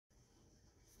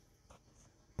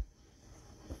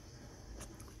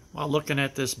While looking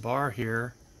at this bar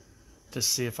here to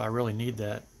see if I really need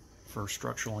that for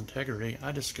structural integrity,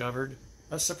 I discovered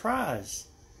a surprise.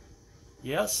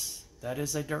 Yes, that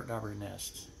is a dirt dauber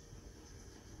nest.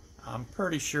 I'm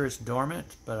pretty sure it's dormant,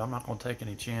 but I'm not going to take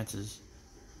any chances.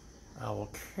 I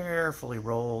will carefully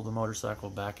roll the motorcycle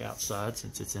back outside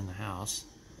since it's in the house.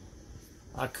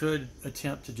 I could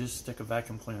attempt to just stick a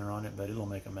vacuum cleaner on it, but it'll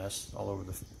make a mess all over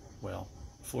the, well,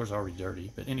 the floor's already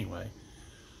dirty, but anyway.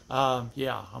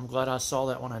 Yeah, I'm glad I saw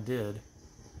that when I did.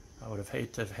 I would have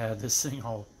hated to have had this thing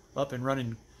all up and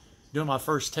running, doing my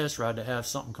first test ride, to have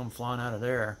something come flying out of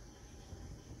there.